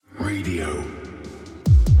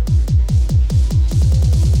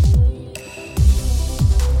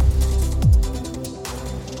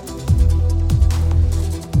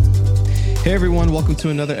Hey everyone, welcome to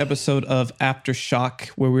another episode of Aftershock,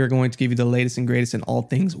 where we're going to give you the latest and greatest in all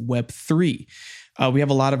things Web3. We have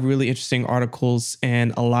a lot of really interesting articles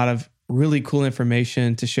and a lot of really cool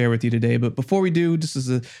information to share with you today. But before we do, just as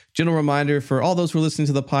a general reminder for all those who are listening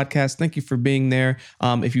to the podcast, thank you for being there.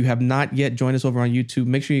 If you have not yet joined us over on YouTube,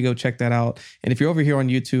 make sure you go check that out. And if you're over here on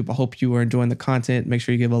YouTube, I hope you are enjoying the content. Make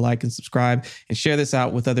sure you give a like and subscribe and share this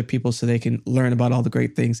out with other people so they can learn about all the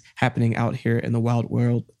great things happening out here in the wild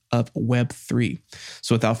world of Web3.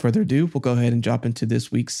 So without further ado, we'll go ahead and jump into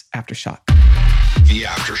this week's Aftershock. The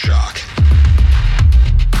Aftershock.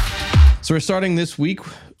 So we're starting this week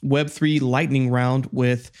Web3 lightning round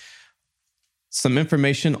with some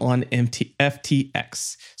information on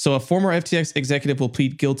FTX. So a former FTX executive will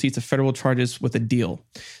plead guilty to federal charges with a deal.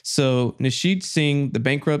 So Nishit Singh, the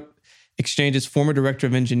bankrupt exchange's former director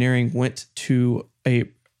of engineering, went to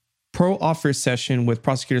a pro-offer session with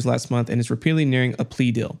prosecutors last month and is repeatedly nearing a plea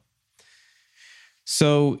deal.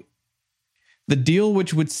 So the deal,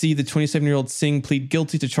 which would see the 27-year-old Singh plead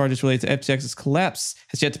guilty to charges related to FTX's collapse,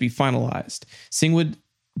 has yet to be finalized. Singh would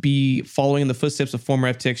be following in the footsteps of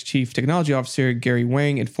former FTX chief technology officer Gary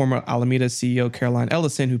Wang and former Alameda CEO Caroline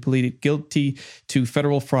Ellison, who pleaded guilty to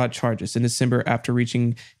federal fraud charges in December after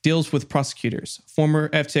reaching deals with prosecutors. Former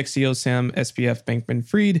FTX CEO Sam SBF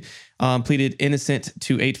Bankman-Fried pleaded innocent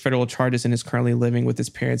to 8 federal charges and is currently living with his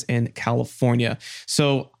parents in California.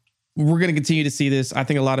 So we're going to continue to see this. I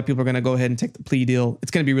think a lot of people are going to go ahead and take the plea deal.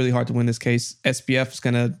 It's going to be really hard to win this case. SBF is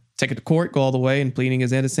going to take it to court, go all the way and pleading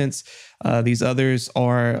his innocence. These others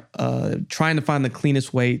are trying to find the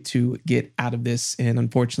cleanest way to get out of this. And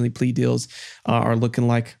unfortunately, plea deals are looking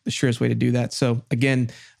like the surest way to do that. So again,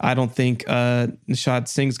 I don't think Nishit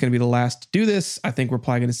Singh is going to be the last to do this. I think we're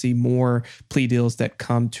probably going to see more plea deals that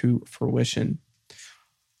come to fruition.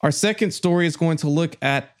 Our second story is going to look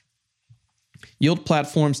at yield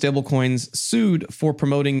platform stablecoins sued for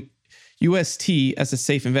promoting UST as a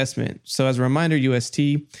safe investment. So as a reminder, UST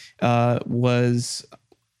was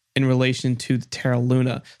in relation to the Terra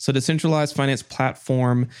Luna. So decentralized finance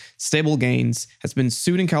platform Stablegains has been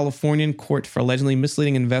sued in Californian court for allegedly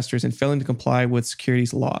misleading investors and failing to comply with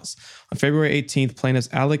securities laws. On February 18th, plaintiffs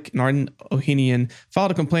Alec Narden Ohanian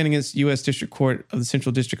filed a complaint against U.S. District Court of the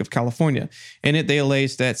Central District of California. In it, they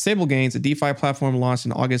alleged that Stablegains, a DeFi platform launched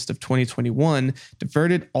in August of 2021,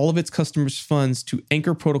 diverted all of its customers' funds to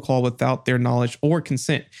Anchor Protocol without their knowledge or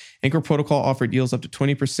consent. Anchor Protocol offered yields up to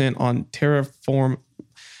 20% on Terraform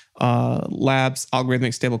Labs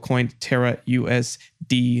algorithmic stablecoin Terra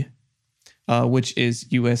USD, which is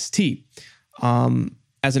UST.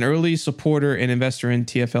 As an early supporter and investor in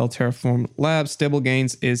TFL Terraform Labs,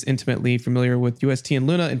 Stablegains is intimately familiar with UST and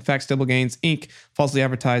Luna. In fact, Stablegains Inc. falsely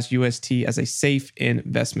advertised UST as a safe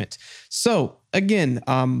investment. So again,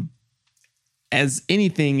 as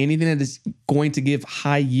anything that is going to give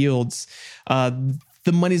high yields,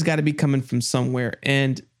 the money's got to be coming from somewhere.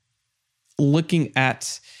 And looking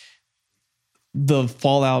at the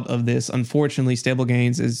fallout of this, unfortunately,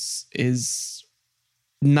 Stablegains is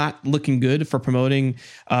not looking good for promoting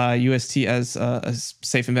UST as a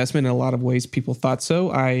safe investment. In a lot of ways, people thought so.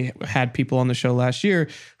 I had people on the show last year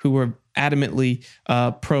who were adamantly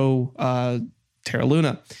pro Terra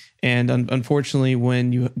Luna. And unfortunately,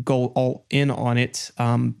 when you go all in on it,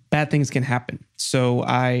 bad things can happen. So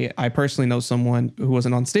I personally know someone who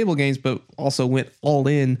wasn't on Stablegains, but also went all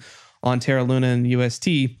in on Terra Luna and UST,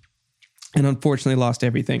 and unfortunately lost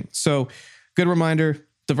everything. So good reminder,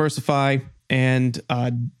 diversify and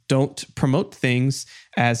don't promote things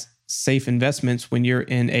as safe investments when you're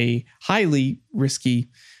in a highly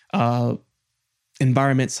risky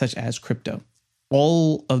environment such as crypto.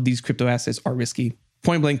 All of these crypto assets are risky,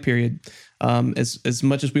 point blank period. As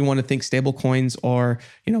much as we want to think stable coins are,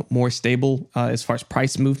 more stable as far as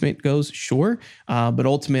price movement goes, sure. But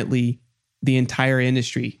ultimately the entire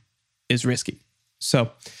industry is risky.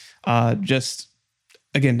 So just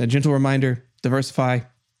again, a gentle reminder, diversify,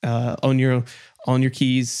 own your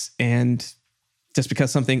keys. And just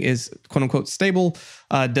because something is quote unquote stable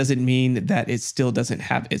doesn't mean that it still doesn't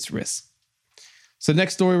have its risks. So the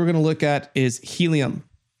next story we're going to look at is Helium.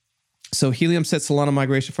 So Helium set Solana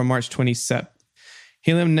migration for March 27th.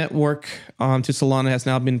 Helium network to Solana has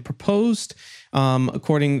now been proposed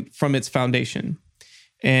according from its foundation.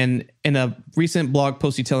 And in a recent blog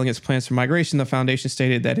post detailing its plans for migration, the foundation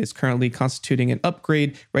stated that it's currently constituting an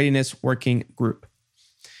upgrade readiness working group.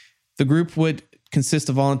 The group would consist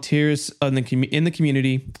of volunteers in the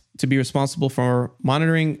community to be responsible for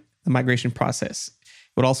monitoring the migration process. It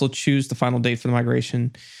would also choose the final date for the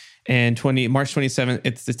migration, and March 27th,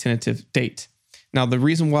 it's the tentative date. Now, the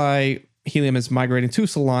reason why Helium is migrating to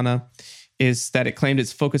Solana is that it claimed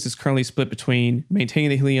its focus is currently split between maintaining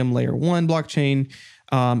the Helium Layer 1 blockchain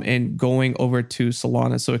and going over to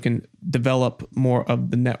Solana so it can develop more of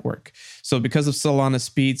the network. So because of Solana's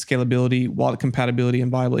speed, scalability, wallet compatibility,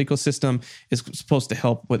 and viable ecosystem is supposed to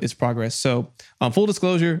help with its progress. So full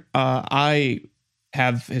disclosure, I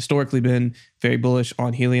have historically been very bullish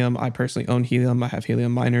on Helium. I personally own Helium. I have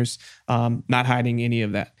Helium miners, not hiding any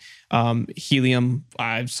of that. Helium,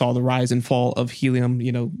 I saw the rise and fall of Helium,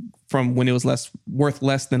 from when it was worth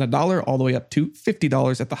less than $1 all the way up to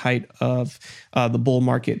 $50 at the height of the bull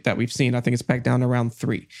market that we've seen. I think it's back down to around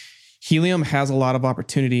 $3. Helium has a lot of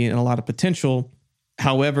opportunity and a lot of potential.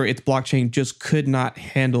 However, its blockchain just could not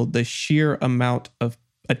handle the sheer amount of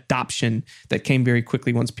adoption that came very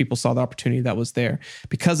quickly once people saw the opportunity that was there.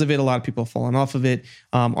 Because of it, a lot of people have fallen off of it,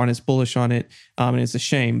 aren't as bullish on it, and it's a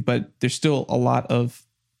shame. But there's still a lot of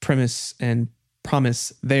premise and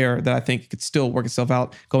promise there that I think could still work itself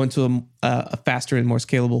out. Go into a faster and more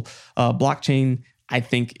scalable blockchain, I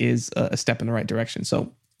think is a step in the right direction.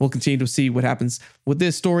 So we'll continue to see what happens with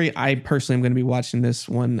this story. I personally am going to be watching this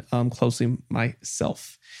one closely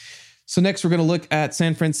myself. So next, we're going to look at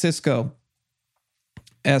San Francisco.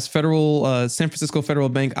 As San Francisco Federal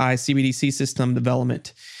Bank CBDC system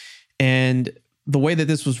development. And the way that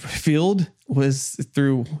this was revealed was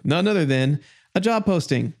through none other than a job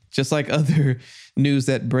posting, just like other news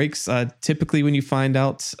that breaks. Typically, when you find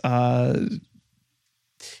out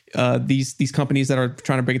these companies that are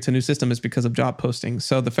trying to break into a new system is because of job posting.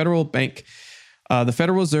 So the Federal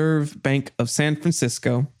Reserve Bank of San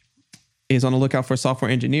Francisco is on the lookout for a software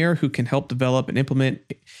engineer who can help develop and implement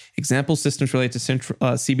example systems related to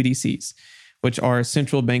CBDCs, which are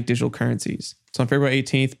central bank digital currencies. So on February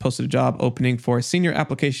 18th, posted a job opening for a senior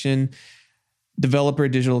application developer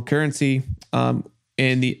digital currency. And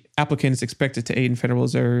the applicant is expected to aid in Federal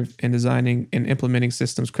Reserve in designing and implementing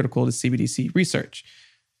systems critical to CBDC research.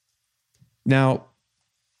 Now,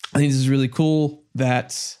 I think this is really cool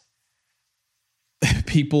that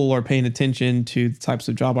people are paying attention to the types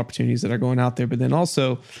of job opportunities that are going out there, but then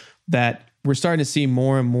also that we're starting to see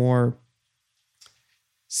more and more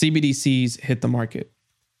CBDCs hit the market.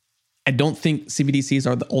 I don't think CBDCs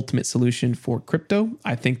are the ultimate solution for crypto.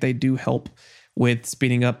 I think they do help with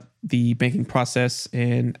speeding up the banking process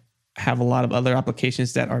and have a lot of other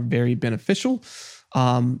applications that are very beneficial.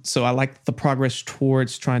 So I like the progress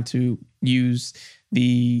towards trying to use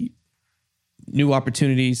the new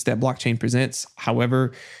opportunities that blockchain presents.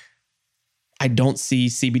 However, I don't see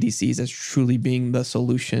CBDCs as truly being the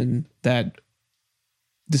solution that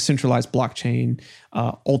decentralized blockchain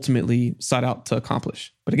ultimately sought out to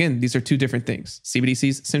accomplish. But again, these are two different things.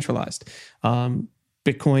 CBDCs centralized,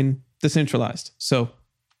 Bitcoin decentralized. So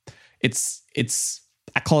it's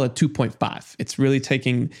I call it 2.5. It's really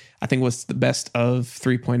taking, I think, what's the best of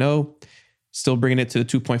 3.0, still bringing it to the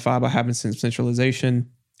 2.5 by having some centralization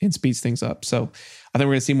and speeds things up. So I think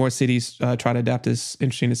we're going to see more cities try to adapt this.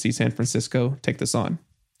 Interesting to see San Francisco take this on.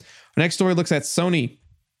 Our next story looks at Sony.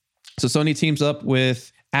 So Sony teams up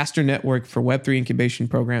with Aster Network for Web3 incubation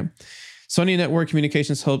program. Sony Network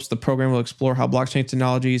Communications hopes the program will explore how blockchain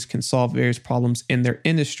technologies can solve various problems in their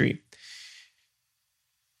industry.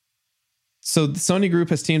 So the Sony Group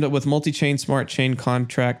has teamed up with multi-chain smart chain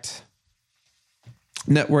contract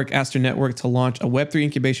network Aster Network to launch a Web3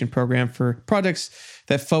 incubation program for projects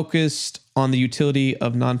that focused on the utility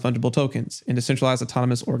of non-fungible tokens in decentralized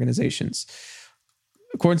autonomous organizations.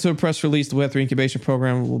 According to a press release, the Web3 incubation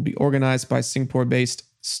program will be organized by Singapore-based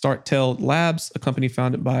StartTel Labs, a company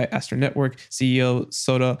founded by Aster Network CEO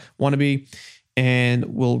Sota Wanabe, and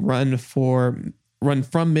will run from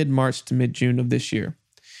mid-March to mid-June of this year.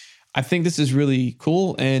 I think this is really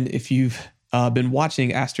cool, and if you've been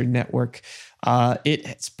watching Aster Network,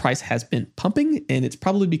 its price has been pumping, and it's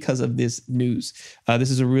probably because of this news. This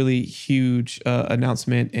is a really huge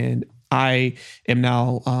announcement, and I am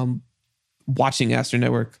now watching Aster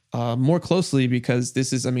Network more closely because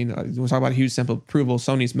this is, we're talking about a huge sample of approval.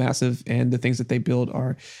 Sony's massive, and the things that they build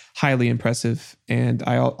are highly impressive. And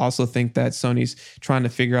I also think that Sony's trying to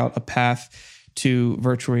figure out a path to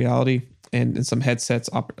virtual reality and some headsets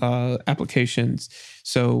applications.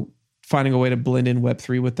 So finding a way to blend in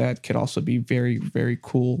Web3 with that could also be very, very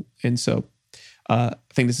cool. And so I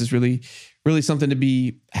think this is really, really something to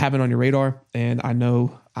be having on your radar. And I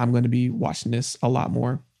know I'm going to be watching this a lot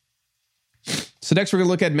more. So next we're going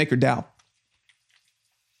to look at MakerDAO.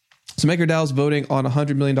 So MakerDAO is voting on a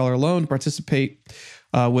 $100 million loan to participate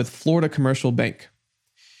with Florida Commercial Bank.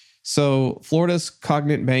 So Florida's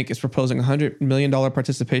Cognate Bank is proposing $100 million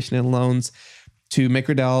participation in loans to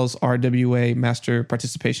MakerDAO's RWA Master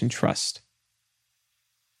Participation Trust.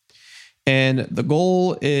 And the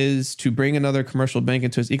goal is to bring another commercial bank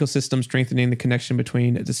into its ecosystem, strengthening the connection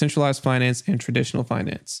between decentralized finance and traditional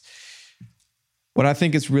finance. What I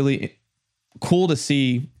think is really cool to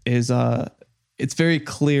see is it's very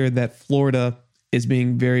clear that Florida is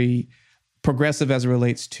being very progressive as it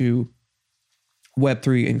relates to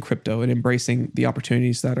Web3 and crypto and embracing the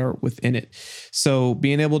opportunities that are within it. So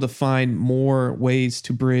being able to find more ways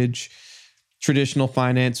to bridge traditional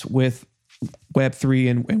finance with Web3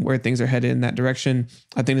 and where things are headed in that direction,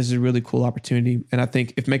 I think this is a really cool opportunity. And I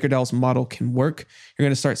think if MakerDAO's model can work, you're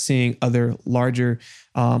going to start seeing other larger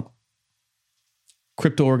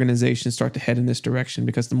crypto organizations start to head in this direction,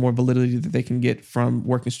 because the more validity that they can get from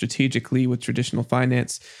working strategically with traditional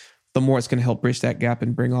finance, the more it's going to help bridge that gap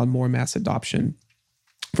and bring on more mass adoption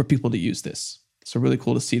for people to use this. So really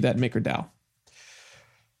cool to see that in MakerDAO.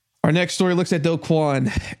 Our next story looks at Do Kwon,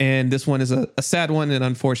 and this one is a sad one and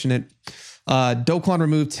unfortunate. Do Kwon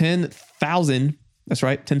removed 10,000, that's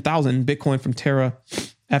right, 10,000 Bitcoin from Terra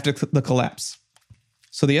after the collapse.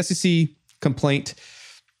 So the SEC complaint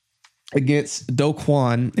against Do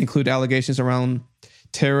Kwon include allegations around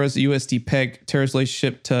Terra's USD peg, Terra's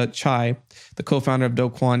relationship to Chai, the co-founder of Do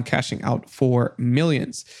Kwon, cashing out for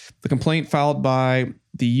millions. The complaint filed by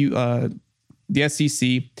the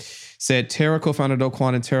SEC said Terra co-founder Do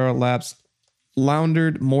Kwon and Terra Labs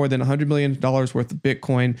laundered more than $100 million worth of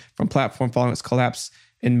Bitcoin from platform following its collapse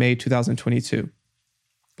in May 2022.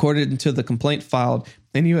 According to the complaint filed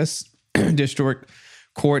in U.S. District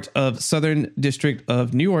Court of Southern District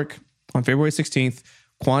of New York on February 16th,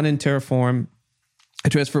 Kwon and Terraform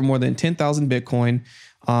transferred more than 10,000 Bitcoin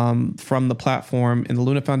from the platform in the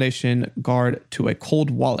Luna Foundation Guard to a cold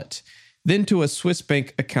wallet, then to a Swiss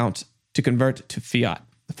bank account to convert to fiat.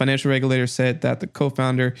 The financial regulator said that the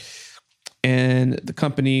co-founder and the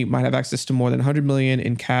company might have access to more than $100 million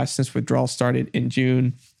in cash since withdrawal started in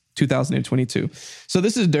June 2022. So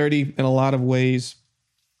this is dirty in a lot of ways,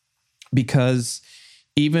 because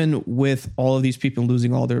even with all of these people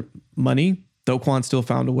losing all their money, Do Kwon still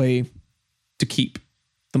found a way to keep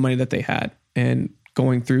the money that they had, and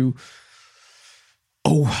going through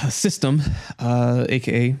a system,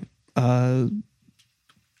 aka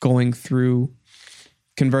going through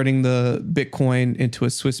converting the Bitcoin into a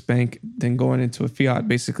Swiss bank, then going into a fiat,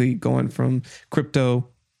 basically going from crypto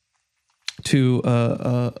to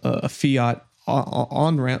a fiat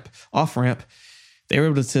on-ramp, off-ramp. They were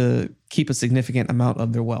able to keep a significant amount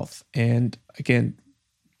of their wealth. And again,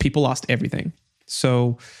 people lost everything.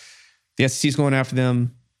 So the SEC is going after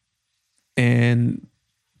them and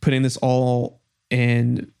putting this all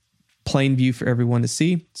in plain view for everyone to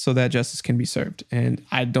see so that justice can be served. And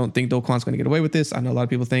I don't think Do Kwon's going to get away with this. I know a lot of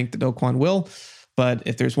people think that Do Kwon will, but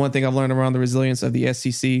if there's one thing I've learned around the resilience of the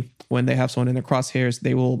SEC, when they have someone in their crosshairs,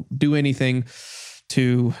 they will do anything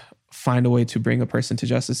to find a way to bring a person to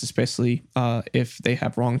justice, especially if they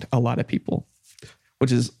have wronged a lot of people,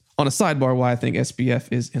 which is on a sidebar why I think SBF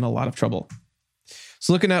is in a lot of trouble.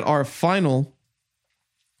 So looking at our final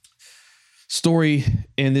story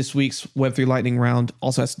in this week's Web3 Lightning Round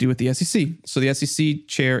also has to do with the SEC. So the SEC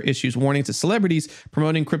chair issues warning to celebrities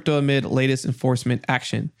promoting crypto amid latest enforcement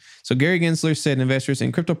action. So Gary Gensler said investors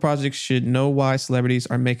in crypto projects should know why celebrities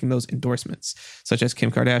are making those endorsements, such as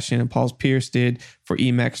Kim Kardashian and Paul Pierce did for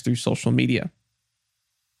Emacs through social media.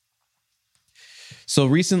 So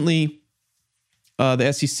recently,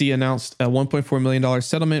 the SEC announced a $1.4 million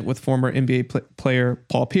settlement with former NBA player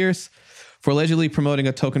Paul Pierce for allegedly promoting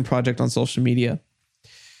a token project on social media.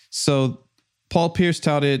 So Paul Pierce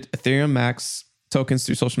touted Ethereum Max tokens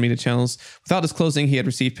through social media channels without disclosing he had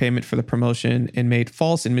received payment for the promotion, and made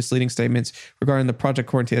false and misleading statements regarding the project.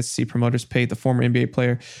 According to SEC, promoters paid the former NBA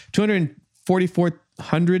player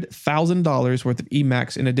 $244,000 worth of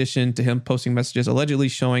Emacs in addition to him posting messages allegedly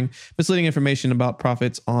showing misleading information about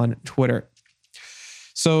profits on Twitter.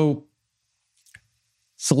 So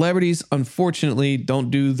celebrities, unfortunately, don't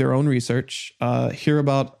do their own research, hear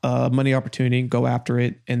about a money opportunity, go after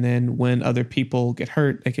it, and then when other people get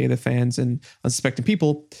hurt, aka the fans and unsuspecting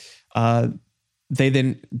people, they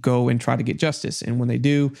then go and try to get justice. And when they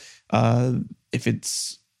do, if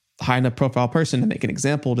it's a high enough profile person to make an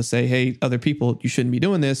example to say, hey, other people, you shouldn't be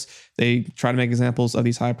doing this, they try to make examples of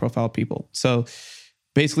these high profile people. So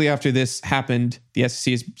basically after this happened, the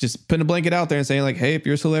SEC is just putting a blanket out there and saying like, hey, if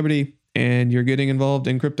you're a celebrity and you're getting involved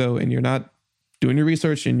in crypto and you're not doing your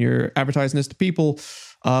research and you're advertising this to people,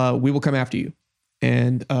 we will come after you.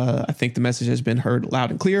 And I think the message has been heard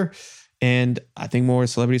loud and clear. And I think more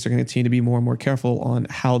celebrities are going to continue to be more and more careful on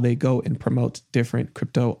how they go and promote different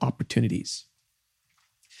crypto opportunities.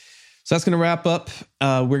 So that's going to wrap up.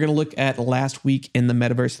 We're going to look at last week in the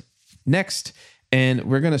metaverse next. And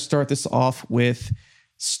we're going to start this off with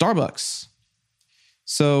Starbucks.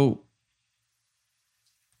 So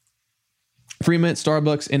free mint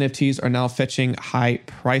Starbucks NFTs are now fetching high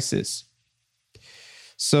prices.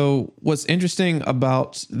 So what's interesting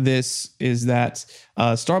about this is that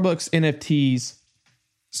Starbucks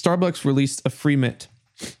released a free mint.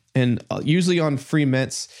 And usually on free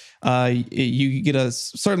mints, you get a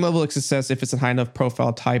certain level of success if it's a high enough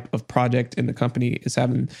profile type of project and the company is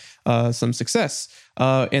having some success.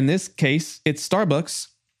 In this case, it's Starbucks,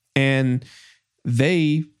 and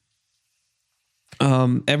they,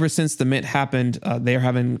 ever since the mint happened, they're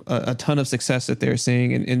having a ton of success that they're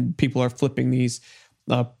seeing, and people are flipping these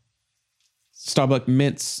Starbucks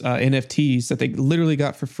mints NFTs that they literally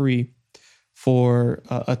got for free for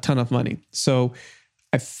a ton of money. So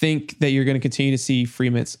I think that you're going to continue to see free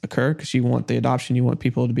mints occur because you want the adoption, you want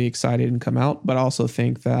people to be excited and come out. But I also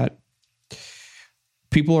think that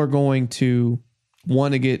people are going to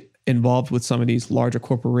want to get involved with some of these larger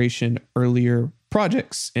corporation earlier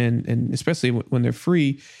projects, and especially when they're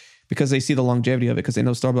free, because they see the longevity of it, because they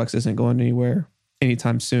know Starbucks isn't going anywhere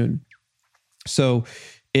anytime soon. So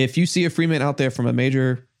if you see a free mint out there from a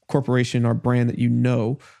major corporation or brand that you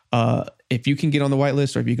know, if you can get on the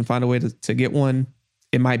whitelist, or if you can find a way to get one,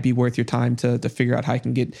 it might be worth your time to figure out how you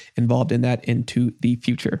can get involved in that into the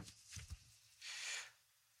future.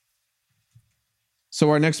 So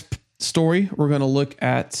our next story, we're going to look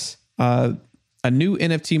at a new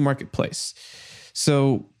NFT marketplace.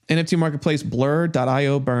 So NFT marketplace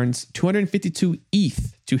Blur.io burns 252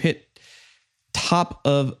 ETH to hit top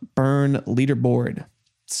of burn leaderboard.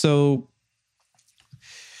 So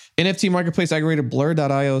NFT marketplace aggregator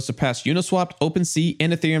Blur.io surpassed Uniswap, OpenSea,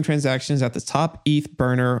 and Ethereum transactions at the top ETH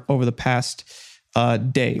burner over the past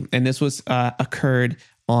day. And this was occurred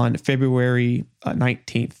on February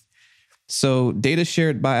 19th. So data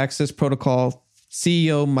shared by Access Protocol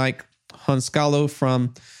CEO Mike Honscalo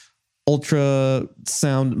from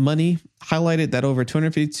Ultrasound Money highlighted that over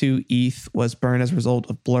 252 ETH was burned as a result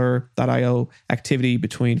of Blur.io activity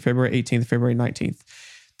between February 18th and February 19th.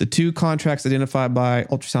 The two contracts identified by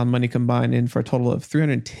Ultrasound Money combined in for a total of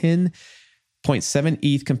 310.7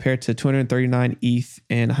 ETH compared to 239 ETH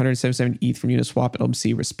and 177 ETH from Uniswap and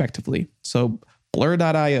OpenSea respectively. So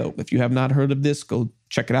Blur.io, if you have not heard of this, go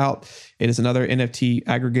check it out. It is another NFT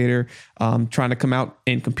aggregator trying to come out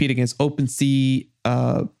and compete against OpenSea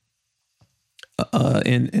and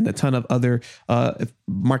a ton of other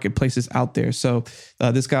marketplaces out there. So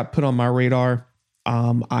this got put on my radar.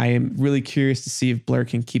 I am really curious to see if Blur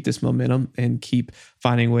can keep this momentum and keep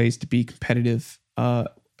finding ways to be competitive as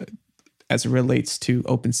it relates to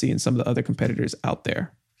OpenSea and some of the other competitors out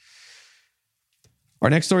there. Our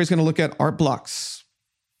next story is going to look at Art Blocks.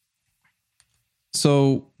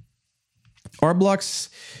 So Art Blocks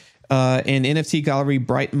and NFT gallery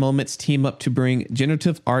Bright Moments team up to bring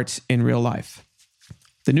generative art in real life.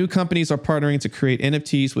 The new companies are partnering to create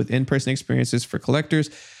NFTs with in-person experiences for collectors,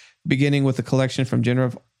 beginning with a collection from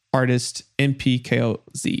generative artist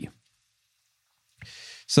MPKOZ.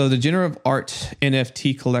 So the generative art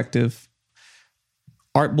NFT collective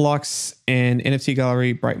Art Blocks and NFT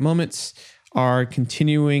gallery Bright Moments are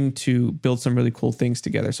continuing to build some really cool things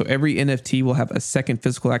together. So every NFT will have a second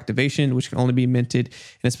physical activation, which can only be minted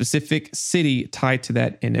in a specific city tied to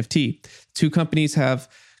that NFT. Two companies have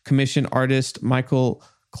commissioned artist Michael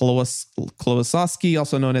Klosowski,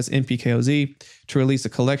 also known as MPKOZ, to release a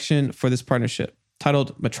collection for this partnership.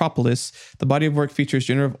 Titled Metropolis, the body of work features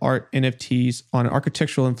generative art NFTs on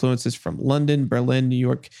architectural influences from London, Berlin, New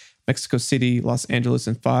York, Mexico City, Los Angeles,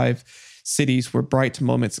 and 5 cities where Bright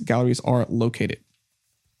Moments galleries are located.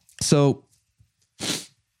 So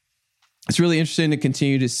it's really interesting to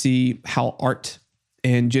continue to see how art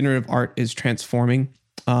and generative art is transforming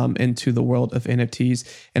into the world of NFTs.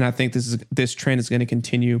 And I think this trend is going to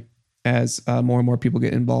continue as more and more people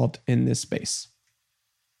get involved in this space.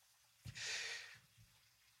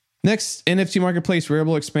 Next, NFT marketplace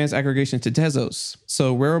Rarible expands aggregation to Tezos.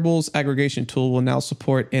 So Rarible's aggregation tool will now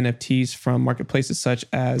support NFTs from marketplaces such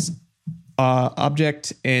as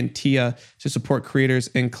Object and Tia to support creators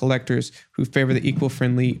and collectors who favor the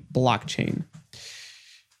eco-friendly blockchain.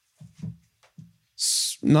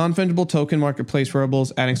 Non-fungible token marketplace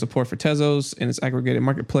Rarible adding support for Tezos in its aggregated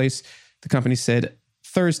marketplace, the company said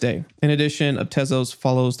Thursday. In addition of Tezos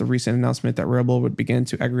follows the recent announcement that Rarible would begin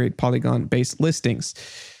to aggregate Polygon-based listings.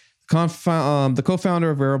 The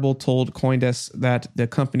co-founder of Rarible told CoinDesk that the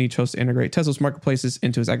company chose to integrate Tezos marketplaces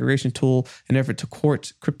into its aggregation tool in an effort to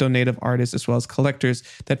court crypto-native artists as well as collectors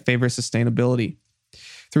that favor sustainability.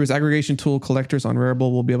 Through its aggregation tool, collectors on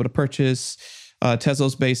Rarible will be able to purchase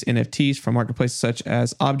Tezos-based NFTs from marketplaces such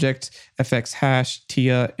as Object, FX Hash,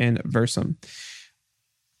 Tia, and Versum.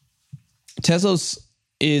 Tezos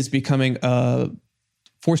is becoming a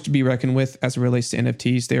force to be reckoned with as it relates to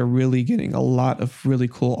NFTs. They're really getting a lot of really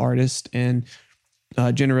cool artists and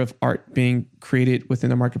generative art being created within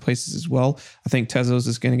the marketplaces as well. I think Tezos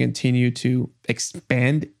is going to continue to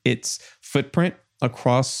expand its footprint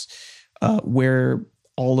across where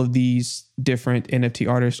all of these different NFT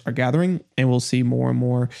artists are gathering, and we'll see more and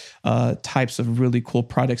more types of really cool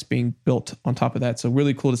products being built on top of that. So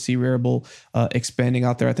really cool to see Rarible expanding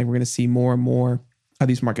out there. I think we're going to see more and more of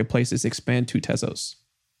these marketplaces expand to Tezos.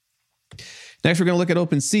 Next, we're going to look at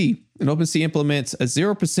OpenSea. And OpenSea implements a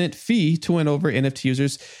 0% fee to win over NFT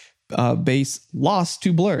users base loss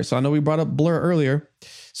to Blur. So I know we brought up Blur earlier.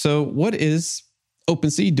 So what is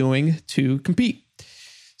OpenSea doing to compete?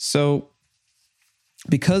 So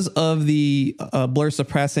because of the Blur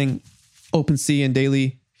surpassing OpenSea in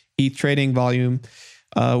daily ETH trading volume,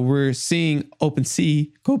 we're seeing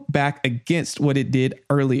OpenSea go back against what it did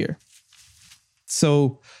earlier.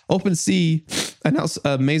 So OpenSea announced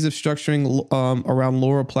a maze of structuring around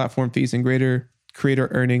lower platform fees and greater creator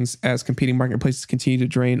earnings as competing marketplaces continue to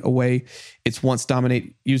drain away its once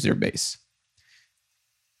dominant user base.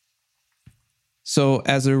 So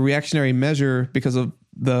as a reactionary measure, because of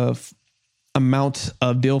the amount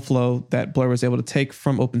of deal flow that Blur was able to take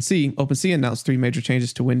from OpenSea, OpenSea announced 3 major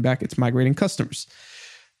changes to win back its migrating customers.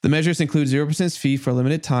 The measures include 0% fee for a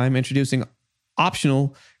limited time, introducing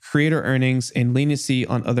optional creator earnings and leniency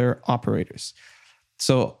on other operators.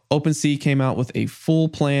 So OpenSea came out with a full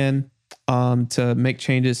plan to make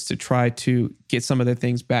changes to try to get some of their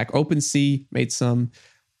things back. OpenSea made some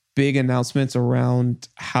big announcements around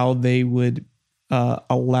how they would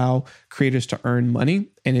allow creators to earn money,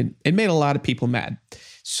 and it made a lot of people mad.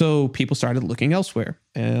 So people started looking elsewhere,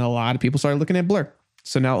 and a lot of people started looking at Blur.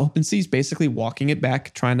 So now OpenSea is basically walking it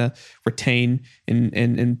back, trying to retain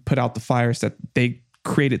and put out the fires that they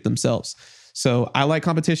created themselves. So I like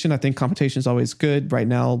competition. I think competition is always good. Right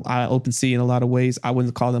now, OpenSea in a lot of ways, I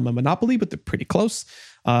wouldn't call them a monopoly, but they're pretty close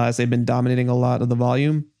as they've been dominating a lot of the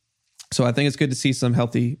volume. So I think it's good to see some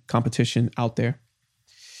healthy competition out there.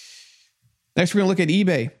 Next, we're going to look at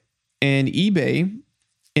eBay. And eBay,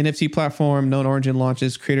 NFT platform Known Origin,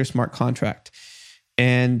 launches Creator Smart Contract.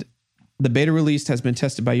 And the beta release has been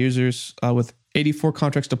tested by users with 84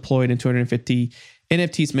 contracts deployed and 250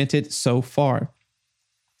 NFTs minted so far.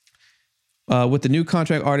 With the new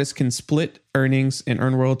contract, artists can split earnings and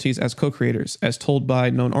earn royalties as co-creators. As told by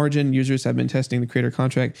Known Origin, users have been testing the creator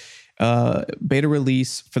contract beta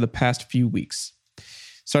release for the past few weeks.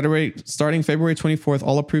 Starting February 24th,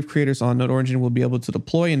 all approved creators on Known Origin will be able to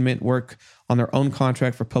deploy and mint work on their own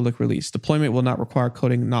contract for public release. Deployment will not require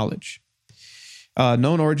coding knowledge.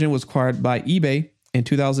 Known Origin was acquired by eBay in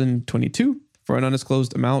 2022 for an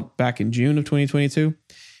undisclosed amount back in June of 2022.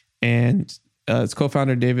 And its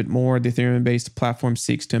co-founder, David Moore, the Ethereum-based platform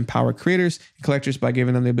seeks to empower creators and collectors by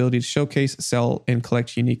giving them the ability to showcase, sell, and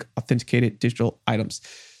collect unique, authenticated digital items.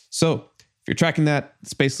 So if you're tracking that,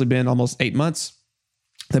 it's basically been almost 8 months.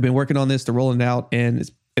 They've been working on this, they're rolling it out, and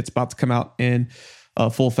it's about to come out in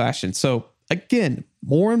full fashion. So again,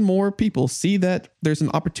 more and more people see that there's an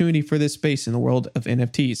opportunity for this space in the world of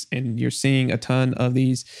NFTs. And you're seeing a ton of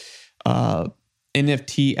these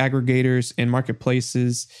NFT aggregators and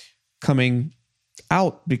marketplaces coming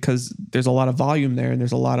out because there's a lot of volume there and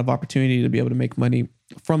there's a lot of opportunity to be able to make money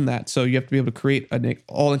from that. So you have to be able to create an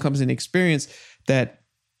all-encompassing experience that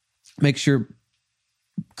makes your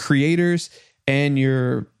creators and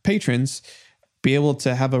your patrons be able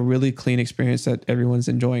to have a really clean experience that everyone's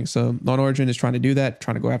enjoying. So Known Origin is trying to do that,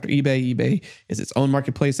 trying to go after eBay. eBay is its own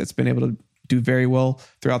marketplace that's been able to do very well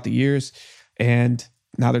throughout the years. And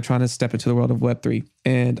now they're trying to step into the world of Web3.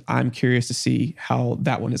 And I'm curious to see how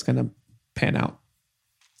that one is going to pan out.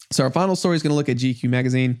 So our final story is going to look at GQ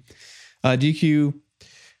Magazine. GQ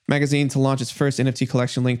Magazine to launch its first NFT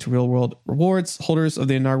collection linked to real-world rewards. Holders of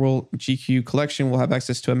the inaugural GQ collection will have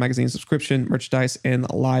access to a magazine subscription, merchandise,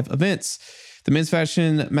 and live events. The men's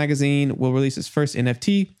fashion magazine will release its first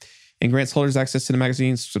NFT and grants holders access to the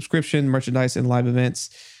magazine's subscription, merchandise, and live events.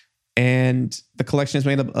 And the collection is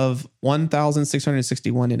made up of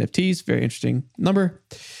 1,661 NFTs, very interesting number,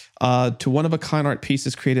 to one-of-a-kind art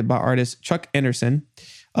pieces created by artists Chuck Anderson,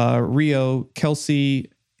 Rio,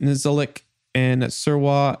 Kelsey Nizulik, and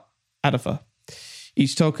Surwa Adafa.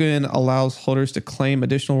 Each token allows holders to claim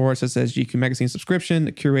additional rewards such as GQ Magazine subscription,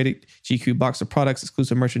 a curated GQ box of products,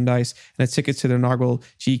 exclusive merchandise, and a ticket to the inaugural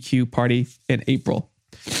GQ party in April.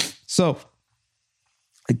 So,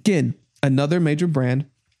 again, another major brand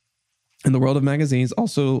in the world of magazines,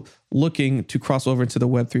 also looking to cross over into the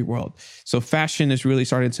Web3 world. So fashion is really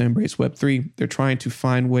starting to embrace Web3. They're trying to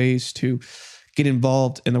find ways to get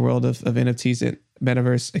involved in the world of NFTs and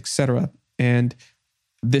metaverse, etc. And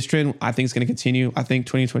this trend, I think, is going to continue. I think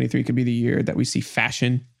 2023 could be the year that we see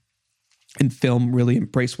fashion and film really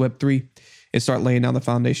embrace Web3 and start laying down the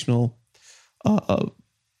foundational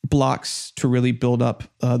blocks to really build up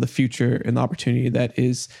the future and the opportunity that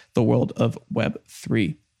is the world of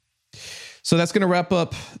Web3. So that's going to wrap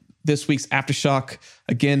up this week's Aftershock.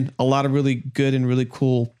 Again, a lot of really good and really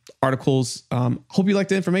cool articles. Hope you liked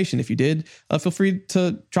the information. If you did, feel free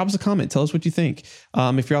to drop us a comment. Tell us what you think.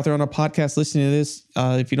 If you're out there on our podcast listening to this,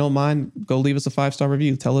 if you don't mind, go leave us a 5-star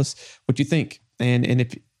review. Tell us what you think. And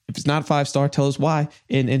if it's not 5-star, tell us why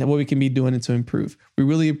and what we can be doing to improve. We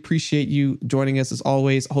really appreciate you joining us as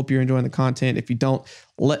always. I hope you're enjoying the content. If you don't,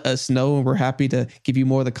 let us know, and we're happy to give you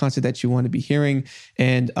more of the content that you want to be hearing.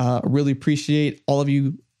 And really appreciate all of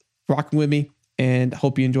you rocking with me, and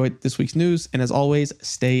hope you enjoyed this week's news. And as always,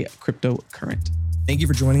 stay cryptocurrent. Thank you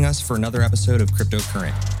for joining us for another episode of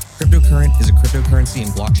Cryptocurrent. Cryptocurrent is a cryptocurrency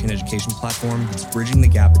and blockchain education platform that's bridging the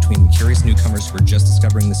gap between the curious newcomers who are just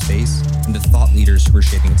discovering the space and the thought leaders who are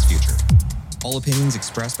shaping its future. All opinions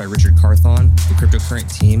expressed by Richard Carthon, the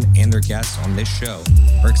Cryptocurrent team, and their guests on this show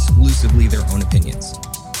are exclusively their own opinions.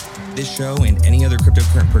 This show and any other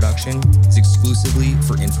Cryptocurrent production is exclusively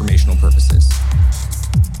for informational purposes.